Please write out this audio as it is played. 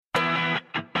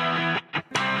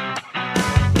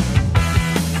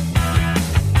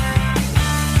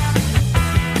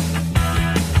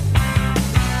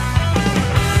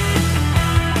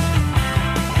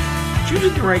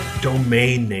right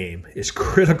domain name is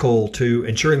critical to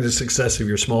ensuring the success of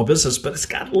your small business, but it's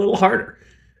got a little harder.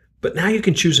 But now you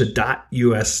can choose a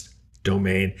 .us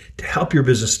domain to help your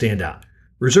business stand out.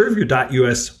 Reserve your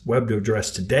 .us web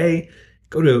address today.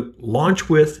 Go to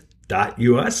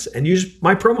launchwith.us and use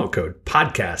my promo code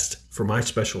podcast for my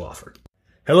special offer.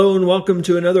 Hello and welcome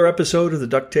to another episode of the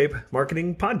Duct Tape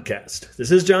Marketing Podcast.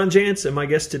 This is John Jantsch, and my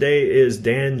guest today is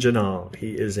Dan Janal.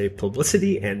 He is a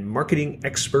publicity and marketing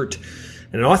expert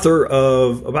and an author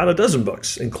of about a dozen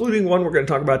books, including one we're going to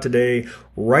talk about today,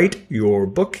 Write Your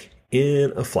Book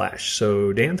in a Flash.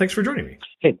 So, Dan, thanks for joining me.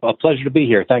 Hey, a pleasure to be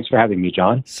here. Thanks for having me,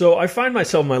 John. So I find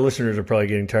myself, my listeners are probably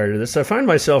getting tired of this, I find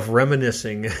myself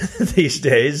reminiscing these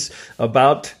days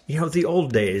about, the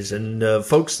old days and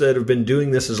folks that have been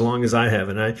doing this as long as I have.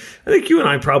 And I think you and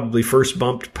I probably first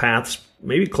bumped paths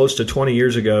maybe close to 20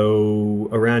 years ago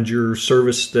around your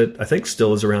service that I think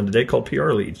still is around today called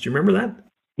PR Leads. Do you remember that?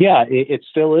 Yeah, it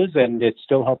still is, and it's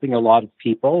still helping a lot of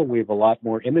people. We have a lot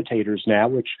more imitators now,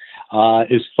 which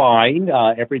is fine.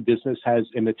 Every business has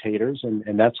imitators,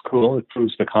 and that's cool. It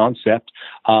proves the concept.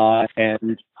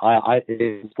 And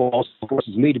it also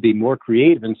forces me to be more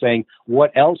creative in saying,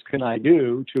 what else can I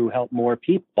do to help more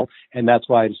people? And that's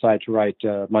why I decided to write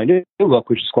my new book,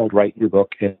 which is called Write Your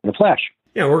Book in a Flash.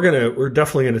 Yeah, we're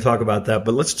definitely going to talk about that,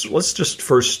 but let's just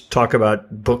first talk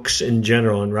about books in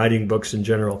general and writing books in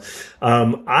general.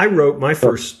 I wrote my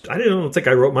first. I don't think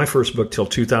I wrote my first book till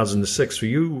 2006. So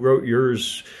you wrote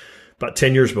yours about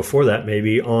 10 years before that,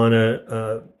 maybe on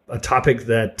a topic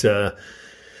that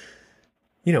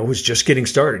was just getting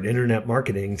started, internet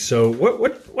marketing. So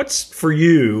what's for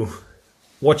you?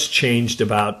 What's changed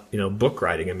about book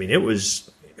writing? I mean, it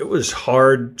was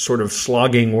hard, sort of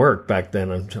slogging work back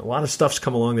then. A lot of stuff's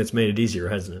come along that's made it easier,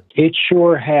 hasn't it? It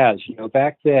sure has.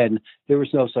 Back then, there was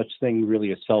no such thing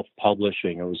really as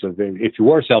self-publishing. It was if you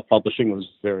were self-publishing, it was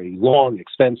very long,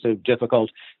 expensive, difficult.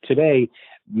 Today,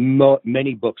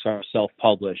 many books are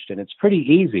self-published, and it's pretty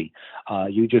easy.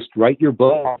 You just write your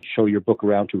book, show your book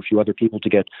around to a few other people to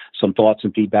get some thoughts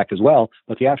and feedback as well.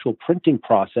 But the actual printing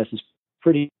process is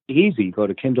pretty easy. You go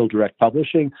to Kindle Direct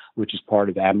Publishing, which is part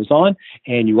of Amazon,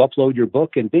 and you upload your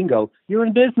book, and bingo, you're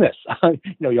in business.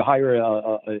 You hire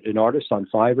an artist on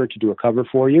Fiverr to do a cover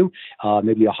for you.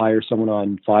 Maybe you hire someone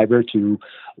on Fiverr to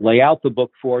lay out the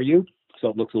book for you, so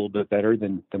it looks a little bit better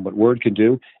than what Word can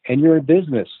do, and you're in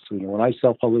business. When I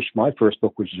self-published my first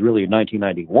book, which is really in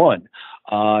 1991,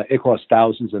 it cost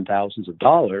thousands and thousands of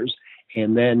dollars.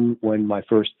 And then when my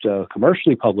first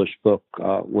commercially published book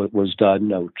was done,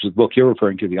 which is the book you're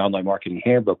referring to, the Online Marketing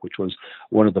Handbook, which was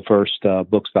one of the first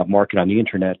books about marketing on the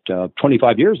internet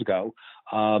 25 years ago,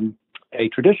 a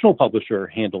traditional publisher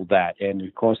handled that, and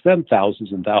it cost them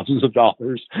thousands and thousands of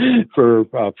dollars for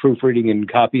proofreading and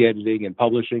copy editing and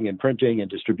publishing and printing and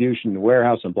distribution and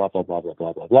warehouse and blah, blah, blah, blah,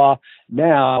 blah, blah, blah.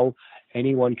 Now,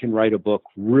 anyone can write a book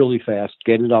really fast,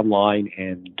 get it online,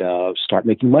 and start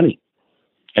making money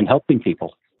and helping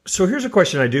people. So here's a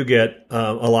question I do get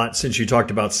a lot since you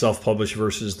talked about self-publish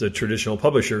versus the traditional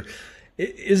publisher.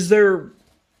 Is there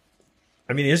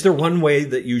one way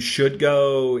that you should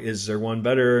go? Is there one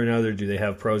better than another? Do they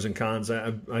have pros and cons?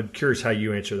 I'm curious how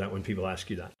you answer that when people ask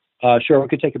you that. Sure, we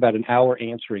could take about an hour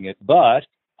answering it, but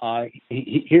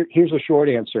here's a short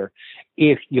answer.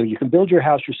 If you can build your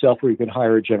house yourself, or you can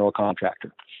hire a general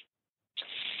contractor.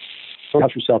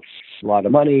 House yourself, a lot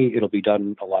of money. It'll be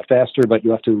done a lot faster, but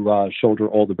you have to shoulder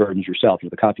all the burdens yourself.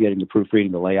 The copy editing, the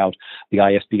proofreading, the layout, the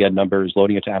ISBN numbers,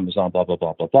 loading it to Amazon, blah, blah,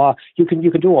 blah, blah, blah. You can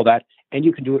do all that, and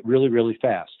you can do it really, really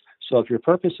fast. So if your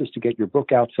purpose is to get your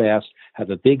book out fast, have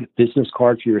a big business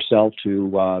card for yourself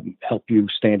to help you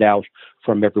stand out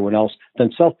from everyone else,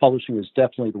 then self-publishing is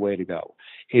definitely the way to go.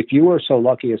 If you were so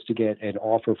lucky as to get an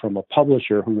offer from a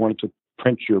publisher who wanted to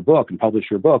print your book and publish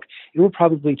your book, it would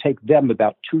probably take them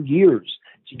about 2 years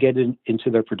to get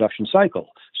into their production cycle.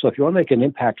 So if you want to make an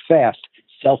impact fast,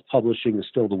 self-publishing is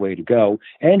still the way to go.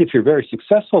 And if you're very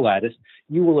successful at it,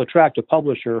 you will attract a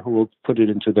publisher who will put it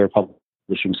into their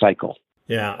publishing cycle.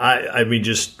 Yeah, I mean,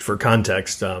 just for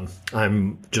context,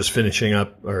 I'm just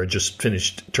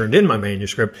turned in my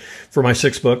manuscript for my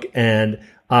 6th book, and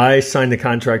I signed the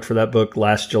contract for that book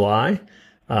last July.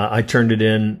 I turned it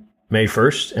in May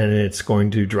 1st, and it's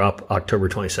going to drop October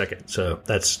 22nd. So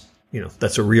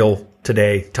that's a real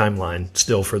today timeline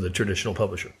still for the traditional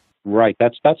publisher. Right.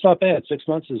 That's not bad. 6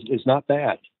 months is not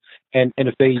bad. And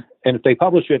if they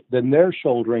publish it, then they're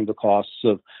shouldering the costs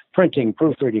of printing,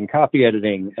 proofreading, copy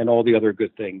editing, and all the other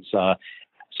good things. So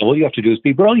all you have to do is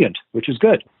be brilliant, which is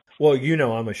good. Well,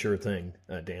 I'm a sure thing,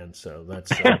 Dan. So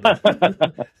that's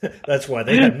that's why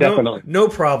they have no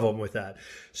problem with that.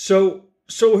 So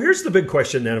So here's the big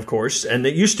question then, of course, and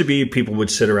it used to be people would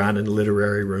sit around in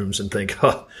literary rooms and think,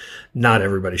 oh, not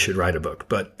everybody should write a book.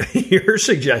 But you're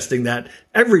suggesting that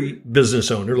every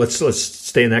business owner, let's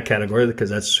stay in that category because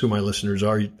that's who my listeners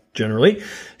are generally.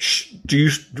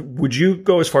 Would you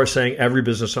go as far as saying every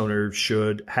business owner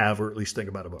should have or at least think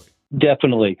about a book?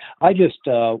 Definitely. I just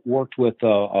worked with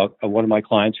one of my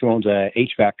clients who owns a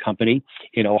HVAC company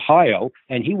in Ohio,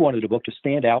 and he wanted a book to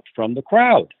stand out from the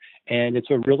crowd. And it's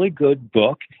a really good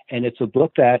book, and it's a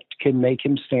book that can make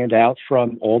him stand out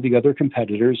from all the other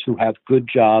competitors who have good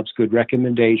jobs, good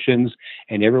recommendations,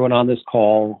 and everyone on this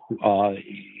call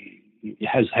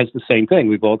has the same thing.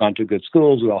 We've all gone to good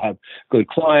schools. We all have good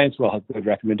clients. We all have good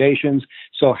recommendations.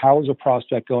 So how is a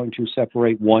prospect going to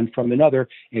separate one from another?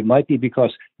 It might be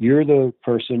because you're the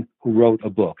person who wrote a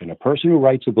book, and a person who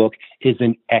writes a book is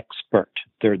an expert.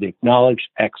 They're the acknowledged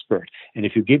expert. And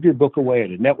if you give your book away at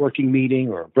a networking meeting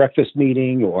or a breakfast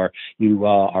meeting, or you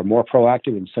are more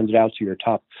proactive and send it out to your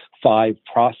top 5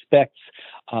 prospects,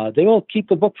 they will keep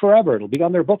the book forever. It'll be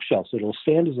on their bookshelf. So it'll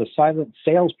stand as a silent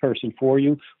salesperson for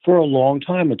you for a long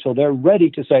time until they're ready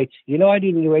to say, I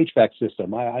need a new HVAC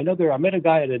system. I met a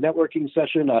guy at a networking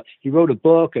session. He wrote a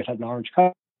book. It had an orange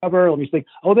cover. Let me think,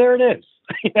 oh, there it is.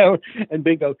 And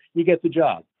bingo, you get the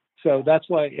job. So that's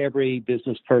why every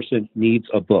business person needs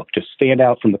a book to stand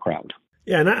out from the crowd.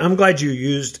 Yeah, and I'm glad you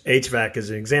used HVAC as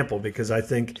an example because I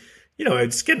think,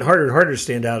 it's getting harder and harder to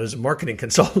stand out as a marketing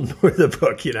consultant with a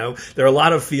book. There are a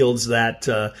lot of fields that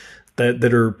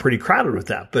are pretty crowded with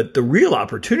that. But the real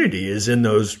opportunity is in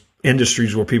those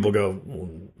industries where people go,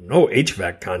 no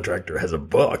HVAC contractor has a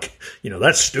book.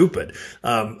 That's stupid.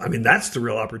 That's the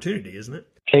real opportunity, isn't it?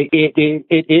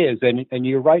 It is, and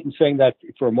you're right in saying that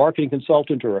for a marketing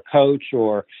consultant or a coach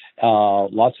or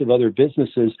lots of other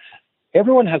businesses,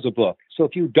 everyone has a book. So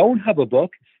if you don't have a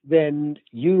book, then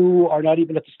you are not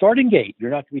even at the starting gate.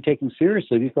 You're not to be taken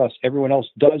seriously because everyone else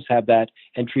does have that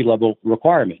entry-level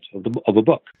requirement of a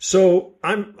book. So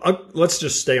let's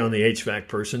just stay on the HVAC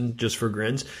person just for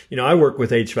grins. I work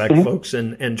with HVAC folks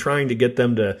and trying to get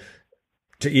them to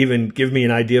even give me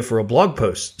an idea for a blog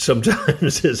post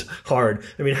sometimes is hard.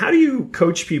 How do you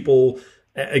coach people?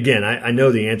 Again, I know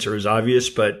the answer is obvious,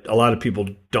 but a lot of people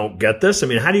don't get this.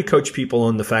 How do you coach people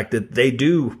on the fact that they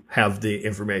do have the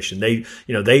information?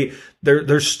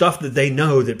 There's stuff that they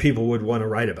know that people would want to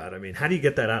write about. How do you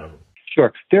get that out of them?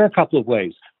 Sure. There are a couple of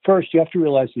ways. First, you have to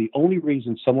realize the only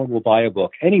reason someone will buy a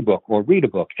book, any book, or read a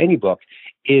book, any book,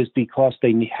 is because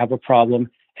they have a problem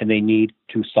and they need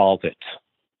to solve it.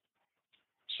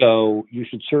 So you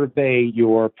should survey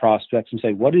your prospects and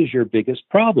say, what is your biggest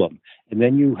problem? And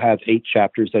then you have 8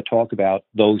 chapters that talk about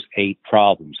those 8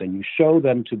 problems. And you show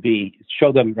them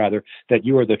that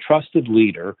you are the trusted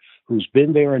leader who's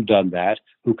been there and done that,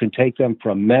 who can take them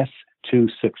from mess to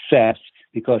success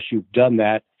because you've done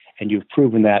that and you've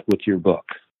proven that with your book.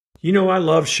 I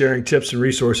love sharing tips and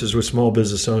resources with small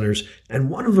business owners. And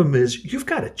one of them is you've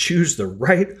got to choose the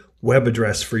right web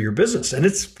address for your business. And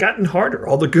it's gotten harder.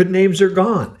 All the good names are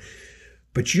gone.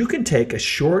 But you can take a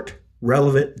short,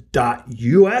 relevant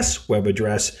 .us web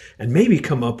address and maybe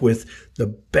come up with the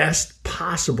best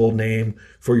possible name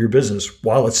for your business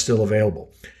while it's still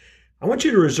available. I want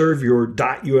you to reserve your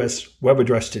 .us web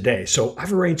address today. So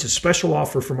I've arranged a special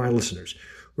offer for my listeners.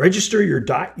 Register your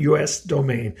 .us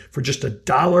domain for just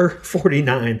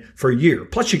 $1.49 for a year.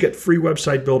 Plus you get free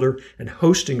website builder and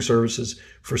hosting services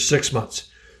for 6 months.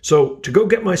 So to go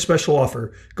get my special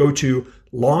offer, go to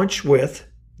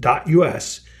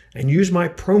launchwith.us and use my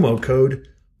promo code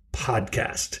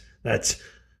podcast. That's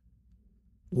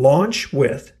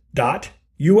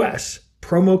launchwith.us,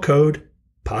 promo code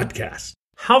podcast.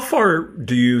 How far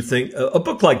do you think a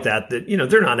book like that,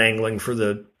 they're not angling for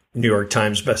the New York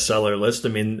Times bestseller list.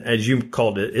 As you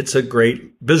called it, it's a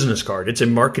great business card. It's a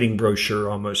marketing brochure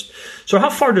almost. So how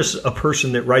far does a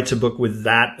person that writes a book with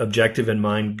that objective in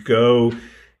mind go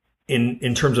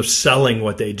in terms of selling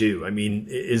what they do?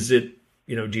 Is it,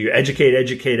 do you educate, and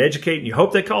you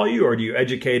hope they call you, or do you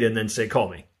educate and then say, call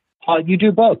me? You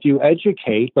do both. You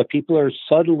educate, but people are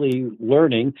subtly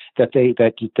learning that they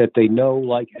know,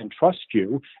 like, and trust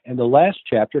you. And the last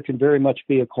chapter can very much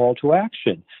be a call to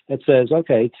action that says,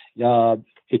 okay,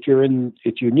 if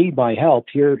you need my help,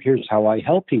 here's how I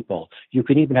help people. You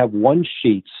can even have one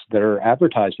sheets that are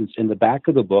advertisements in the back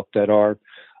of the book that are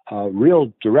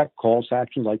real direct calls to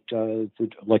action, like a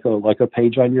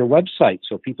page on your website,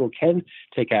 so people can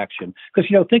take action. Because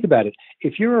think about it.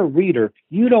 If you're a reader,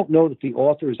 you don't know that the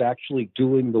author is actually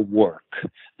doing the work.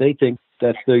 They think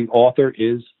that the author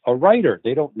is a writer.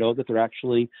 They don't know that they're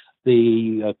actually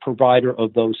the provider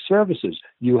of those services.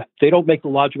 They don't make the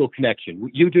logical connection.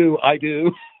 You do, I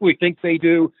do, we think they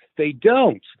do, they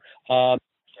don't.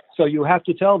 So you have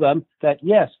to tell them that,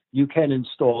 yes, you can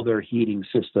install their heating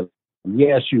system.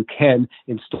 Yes, you can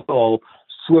install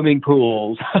swimming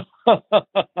pools.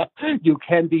 You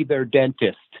can be their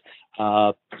dentist.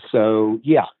 So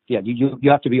you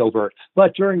have to be overt.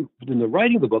 But in the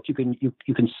writing of the book, you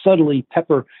can subtly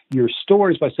pepper your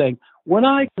stories by saying, when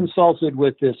I consulted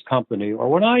with this company, or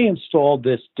when I installed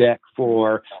this deck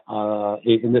for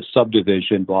in this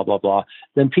subdivision, blah blah blah,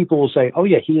 then people will say, oh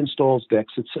yeah, he installs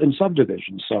decks in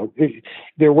subdivisions. So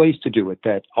there are ways to do it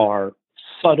that are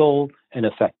subtle and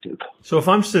effective. So if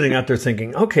I'm sitting out there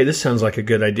thinking, okay, this sounds like a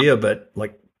good idea, but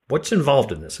like, what's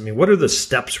involved in this? I mean, what are the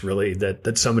steps really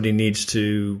that somebody needs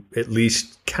to at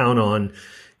least count on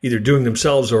either doing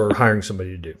themselves or hiring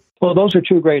somebody to do? Well, those are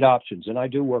two great options. And I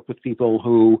do work with people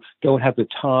who don't have the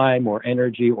time or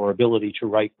energy or ability to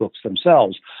write books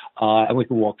themselves. And we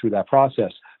can walk through that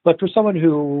process. But for someone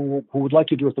who would like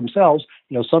to do it themselves,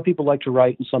 some people like to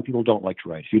write and some people don't like to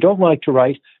write. If you don't like to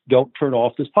write, don't turn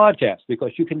off this podcast,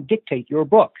 because you can dictate your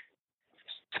book.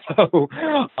 So,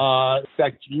 in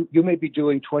fact, you may be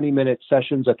doing 20-minute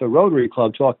sessions at the Rotary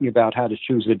Club talking about how to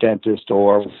choose a dentist,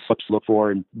 or what to look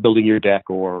for in building your deck,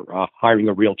 or hiring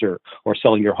a realtor, or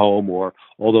selling your home, or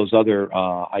all those other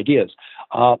ideas.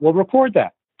 We'll record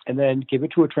that and then give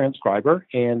it to a transcriber,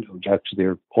 and actually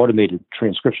there are automated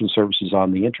transcription services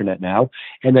on the internet now,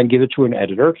 and then give it to an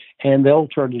editor, and they'll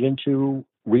turn it into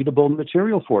readable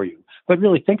material for you. But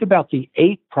really think about the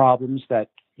 8 problems that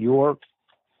your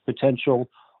potential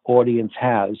audience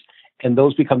has, and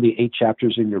those become the 8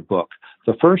 chapters in your book.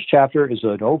 The first chapter is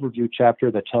an overview chapter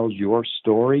that tells your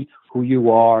story, who you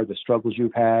are, the struggles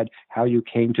you've had, how you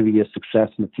came to be a success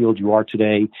in the field you are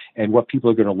today, and what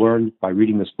people are going to learn by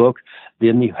reading this book.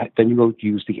 Then you go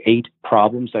use the 8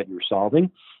 problems that you're solving.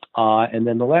 And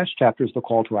then the last chapter is the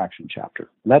call to action chapter.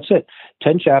 And that's it.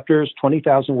 10 chapters,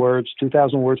 20,000 words,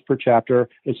 2,000 words per chapter.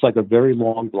 It's like a very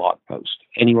long blog post.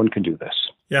 Anyone can do this.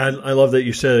 Yeah, I love that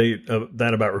you say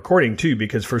that about recording too,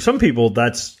 because for some people,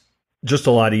 that's just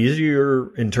a lot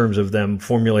easier in terms of them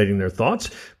formulating their thoughts.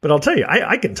 But I'll tell you,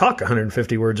 I can talk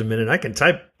 150 words a minute. I can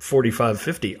type 45,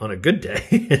 50 on a good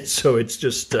day. So it's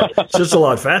just a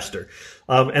lot faster.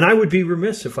 And I would be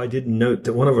remiss if I didn't note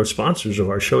that one of our sponsors of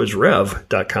our show is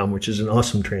Rev.com, which is an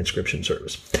awesome transcription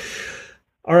service.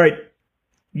 All right.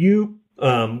 You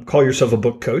call yourself a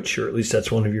book coach, or at least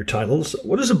that's one of your titles.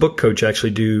 What does a book coach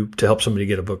actually do to help somebody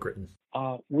get a book written?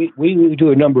 We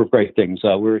do a number of great things.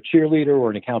 We're a cheerleader,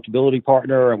 we're an accountability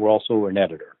partner, and we're also an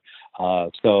editor.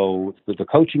 So the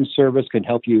coaching service can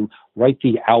help you write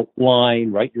the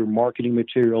outline, write your marketing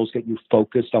materials, get you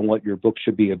focused on what your book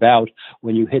should be about.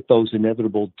 When you hit those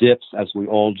inevitable dips, as we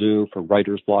all do for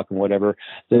writer's block and whatever,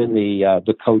 then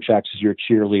the coach acts as your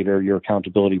cheerleader, your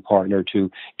accountability partner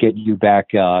to get you back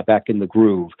in the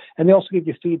groove. And they also give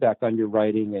you feedback on your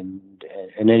writing and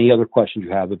any other questions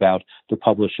you have about the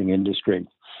publishing industry.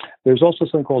 There's also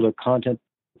something called a content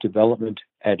development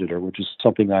editor, which is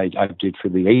something I did for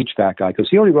the HVAC guy, because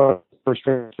he only wrote the first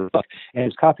draft for the book, and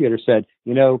his copy editor said,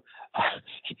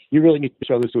 you really need to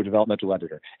show this to a developmental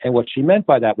editor. And what she meant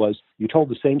by that was, you told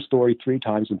the same story 3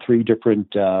 times in 3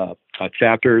 different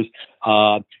chapters.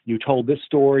 You told this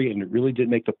story and it really didn't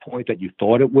make the point that you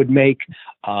thought it would make.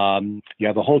 You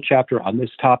have a whole chapter on this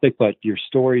topic, but your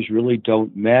stories really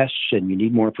don't mesh and you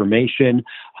need more information.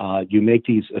 You make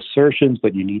these assertions,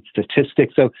 but you need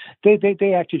statistics. So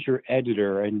they act as your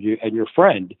editor and your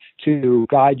friend to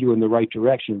guide you in the right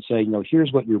direction, saying,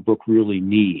 here's what your book really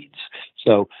needs.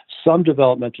 So some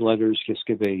developmental editors just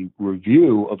give a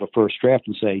review of a first draft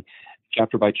and say,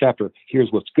 chapter by chapter,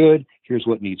 here's what's good, here's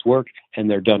what needs work, and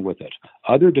they're done with it.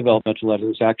 Other developmental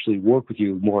editors actually work with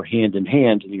you more hand in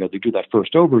hand. They do that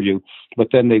first overview, but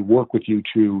then they work with you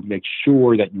to make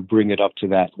sure that you bring it up to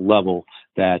that level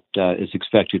that is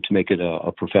expected to make it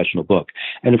a professional book.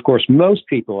 And of course, most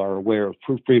people are aware of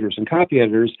proofreaders and copy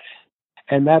editors,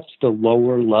 and that's the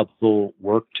lower level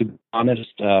work, to be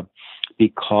honest,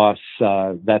 because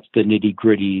that's the nitty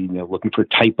gritty, looking for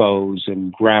typos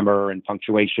and grammar and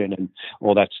punctuation and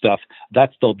all that stuff.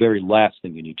 That's the very last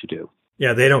thing you need to do.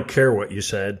 Yeah, they don't care what you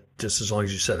said, just as long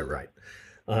as you said it right.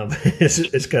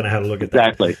 It's kind of how to look at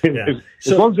that. Exactly. Yeah.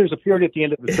 As long as there's a period at the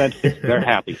end of the sentence, they're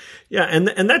happy. Yeah,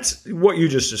 and that's what you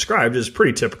just described is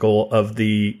pretty typical of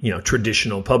the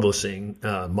traditional publishing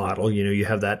model. You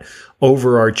have that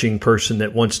overarching person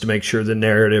that wants to make sure the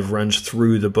narrative runs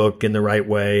through the book in the right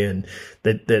way, and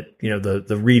that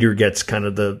the reader gets kind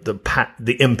of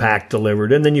the impact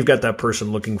delivered, and then you've got that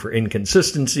person looking for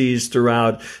inconsistencies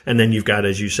throughout, and then you've got,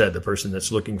 as you said, the person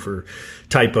that's looking for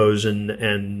typos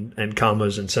and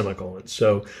commas and semicolons.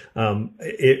 So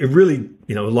it really,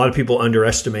 a lot of people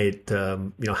underestimate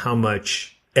how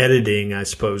much editing, I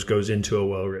suppose, goes into a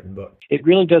well-written book. It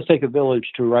really does take a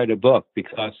village to write a book,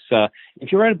 because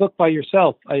if you write a book by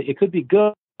yourself, it could be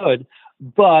good,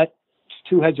 but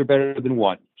two heads are better than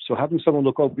one. So having someone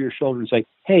look over your shoulder and say,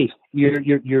 hey,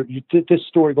 this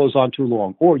story goes on too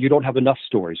long, or you don't have enough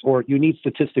stories, or you need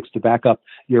statistics to back up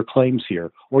your claims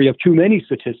here, or you have too many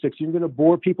statistics, you're going to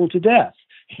bore people to death.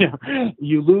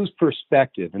 You lose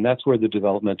perspective, and that's where the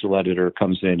developmental editor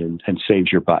comes in and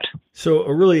saves your butt. So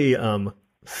a really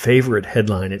favorite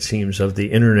headline, it seems, of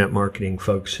the internet marketing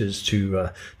folks is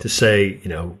to say,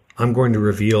 I'm going to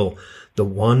reveal the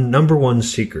number one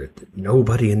secret that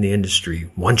nobody in the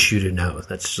industry wants you to know.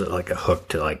 That's like a hook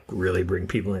to like really bring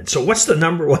people in. So what's the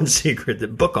number one secret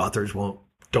that book authors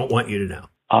don't want you to know?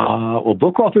 Well,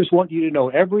 book authors want you to know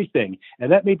everything,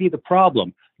 and that may be the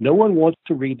problem. No one wants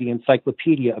to read the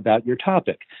encyclopedia about your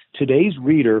topic. Today's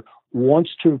reader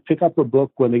wants to pick up a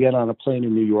book when they get on a plane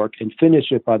in New York and finish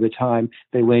it by the time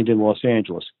they land in Los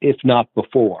Angeles, if not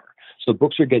before. So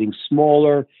books are getting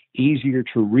smaller, easier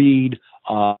to read,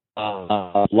 a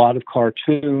lot of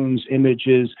cartoons,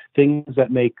 images, things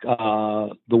that make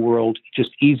the world just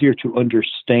easier to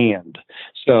understand.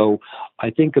 So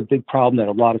I think a big problem that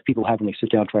a lot of people have when they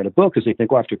sit down to write a book is they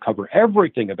think, I have to cover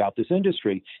everything about this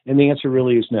industry. And the answer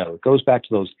really is no. It goes back to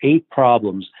those 8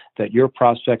 problems that your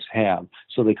prospects have.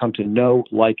 So they come to know,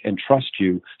 like, and trust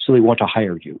you. So they want to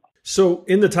hire you. So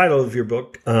in the title of your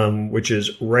book, which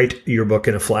is Write Your Book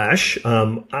in a Flash,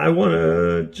 I want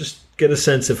to just get a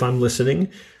sense, if I'm listening,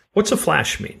 what's a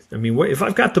flash mean? I mean, if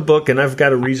I've got the book and I've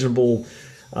got a reasonable,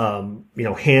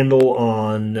 handle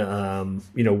on,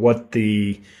 what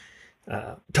the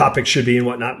topic should be and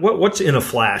whatnot, what's in a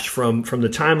flash from the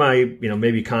time I,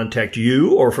 maybe contact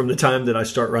you, or from the time that I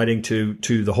start writing to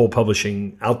the whole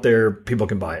publishing out there, people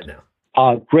can buy it now?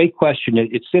 Great question.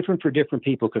 It's different for different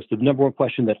people, because the number one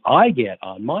question that I get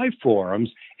on my forums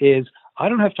is, I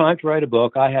don't have time to write a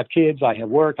book. I have kids, I have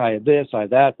work, I have this, I have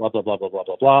that, blah, blah, blah, blah, blah,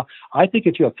 blah, blah. I think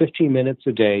if you have 15 minutes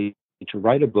a day to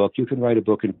write a book, you can write a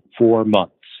book in 4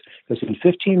 months. Because in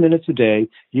 15 minutes a day,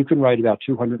 you can write about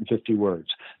 250 words.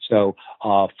 So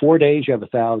 4 days, you have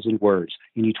 1,000 words.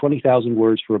 You need 20,000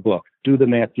 words for a book. Do the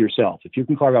math yourself. If you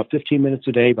can carve out 15 minutes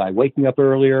a day by waking up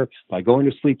earlier, by going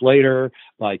to sleep later,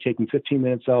 by taking 15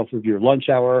 minutes off of your lunch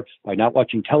hour, by not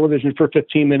watching television for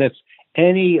 15 minutes,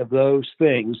 any of those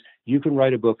things, you can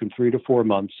write a book in 3 to 4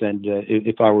 months. And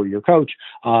if I were your coach,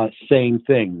 same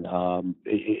thing.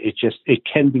 It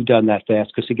can be done that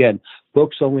fast, because again,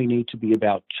 books only need to be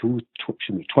about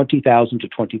 20,000 to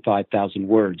 25,000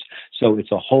 words. So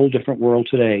it's a whole different world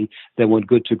today than when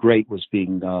Good to Great was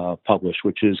being published,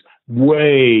 which is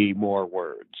way more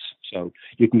words. So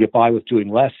you can get by with doing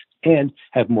less and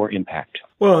have more impact.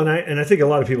 Well, and I think a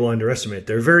lot of people underestimate.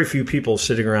 There are very few people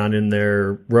sitting around in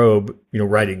their robe,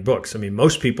 writing books. I mean,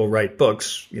 most people write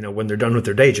books, when they're done with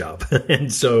their day job.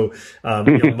 And so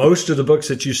most of the books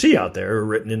that you see out there are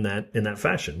written in that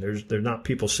fashion. They're not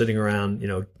people sitting around,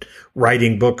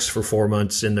 writing books for 4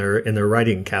 months in their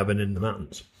writing cabin in the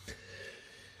mountains.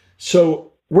 So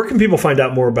where can people find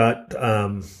out more about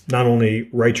not only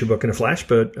Write Your Book in a Flash,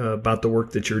 but about the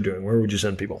work that you're doing? Where would you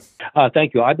send people?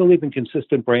 Thank you. I believe in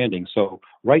consistent branding. So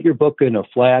Write Your Book in a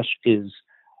Flash is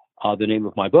the name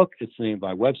of my book. It's the name of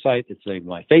my website. It's the name of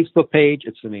my Facebook page.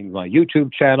 It's the name of my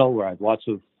YouTube channel, where I have lots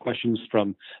of questions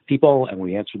from people and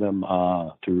we answer them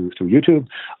through YouTube.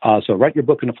 So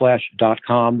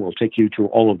writeyourbookinaflash.com will take you to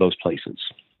all of those places.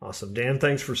 Awesome. Dan,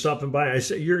 thanks for stopping by.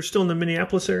 You're still in the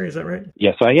Minneapolis area, is that right?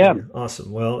 Yes, I am.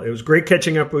 Awesome. Well, it was great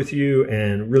catching up with you,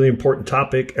 and really important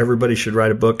topic. Everybody should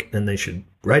write a book, and they should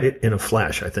write it in a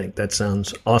flash. I think that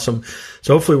sounds awesome.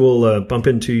 So hopefully we'll bump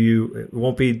into you. It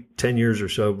won't be 10 years or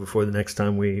so before the next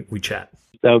time we chat.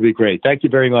 That would be great. Thank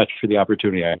you very much for the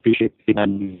opportunity. I appreciate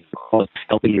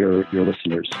helping your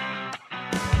listeners.